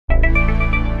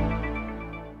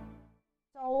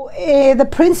the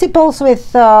principles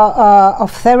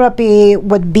of therapy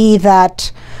would be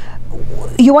that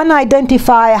you want to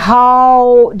identify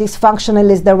how dysfunctional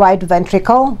is the right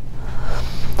ventricle.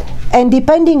 And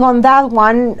depending on that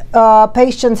one,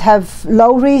 patients have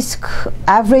low risk,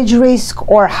 average risk,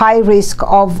 or high risk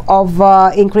of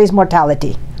increased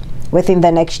mortality within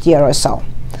the next year or so.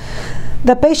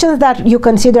 The patients that you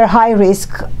consider high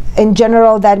risk, in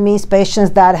general, that means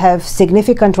patients that have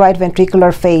significant right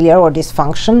ventricular failure or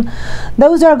dysfunction.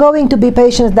 Those are going to be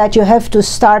patients that you have to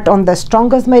start on the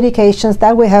strongest medications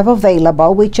that we have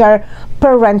available, which are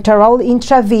parenteral,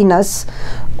 intravenous,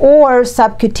 or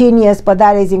subcutaneous, but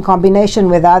that is in combination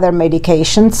with other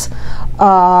medications,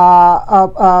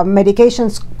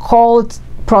 medications called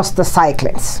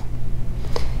prostacyclins,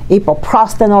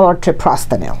 epoprostenol or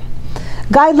treprostinil.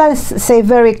 Guidelines say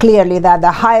very clearly that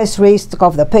the highest risk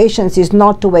of the patients is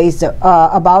not to worry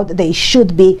about. They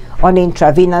should be on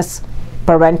intravenous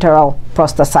parenteral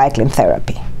prostacyclin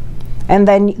therapy. And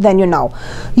then you know.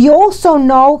 You also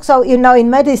know, so you know, in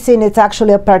medicine it's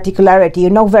actually a particularity. You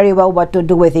know very well what to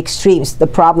do with extremes. The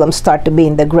problems start to be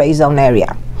in the gray zone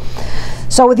area.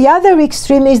 So the other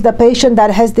extreme is the patient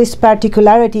that has this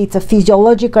particularity. It's a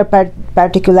physiological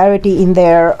particularity in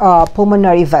their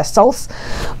pulmonary vessels.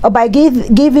 By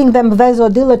giving them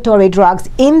vasodilatory drugs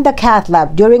in the cath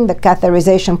lab during the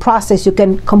catheterization process, you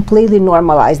can completely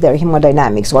normalize their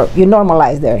hemodynamics, or you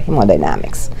normalize their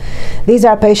hemodynamics. These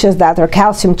are patients that are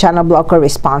calcium channel blocker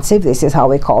responsive, this is how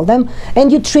we call them,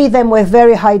 and you treat them with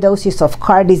very high doses of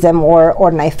cardizem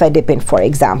or nifedipine, for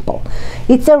example.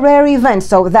 It's a rare event,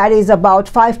 so that is about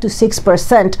 5 to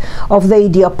 6% of the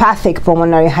idiopathic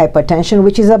pulmonary hypertension,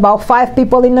 which is about 5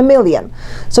 people in a million.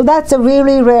 So that's a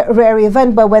really rare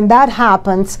event, but when that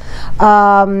happens,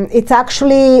 it's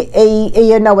actually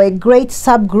a great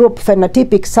subgroup,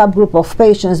 phenotypic subgroup of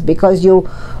patients, because you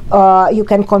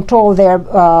can control their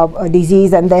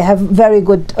disease, and they have very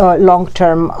good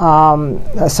long-term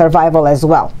survival as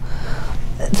well.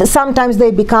 Sometimes they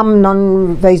become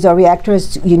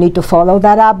non-vasoreactors. You need to follow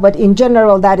that up, but in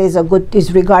general, that is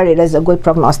regarded as a good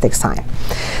prognostic sign.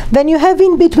 Then you have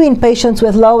in between patients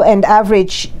with low and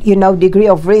average, degree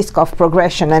of risk of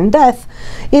progression and death.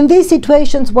 In these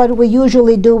situations, what we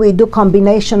usually do, we do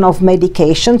combination of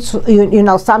medications.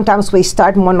 Sometimes we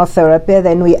start monotherapy,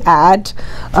 then we add,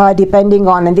 depending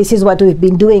on, and this is what we've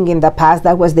been doing in the past.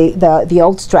 That was the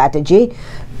old strategy.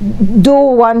 Do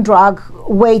one drug,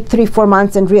 wait 3-4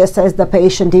 months and reassess the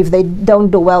patient. If they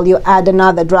don't do well, you add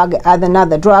another drug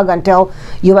until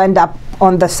you end up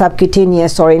on the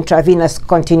subcutaneous or intravenous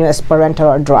continuous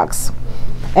parenteral drugs.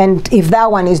 And if that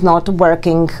one is not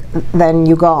working, then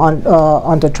you go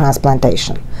on to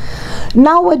transplantation.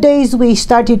 Nowadays, we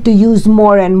started to use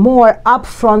more and more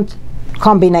upfront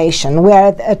combination. We're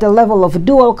at the level of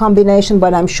dual combination,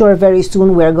 but I'm sure very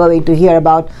soon we're going to hear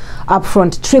about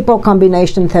upfront triple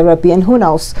combination therapy, and who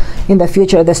knows, in the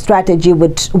future the strategy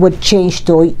would change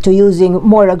to using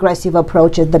more aggressive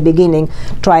approach at the beginning,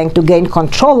 trying to gain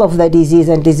control of the disease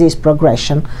and disease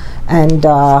progression, and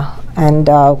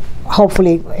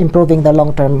hopefully improving the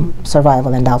long-term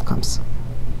survival and outcomes.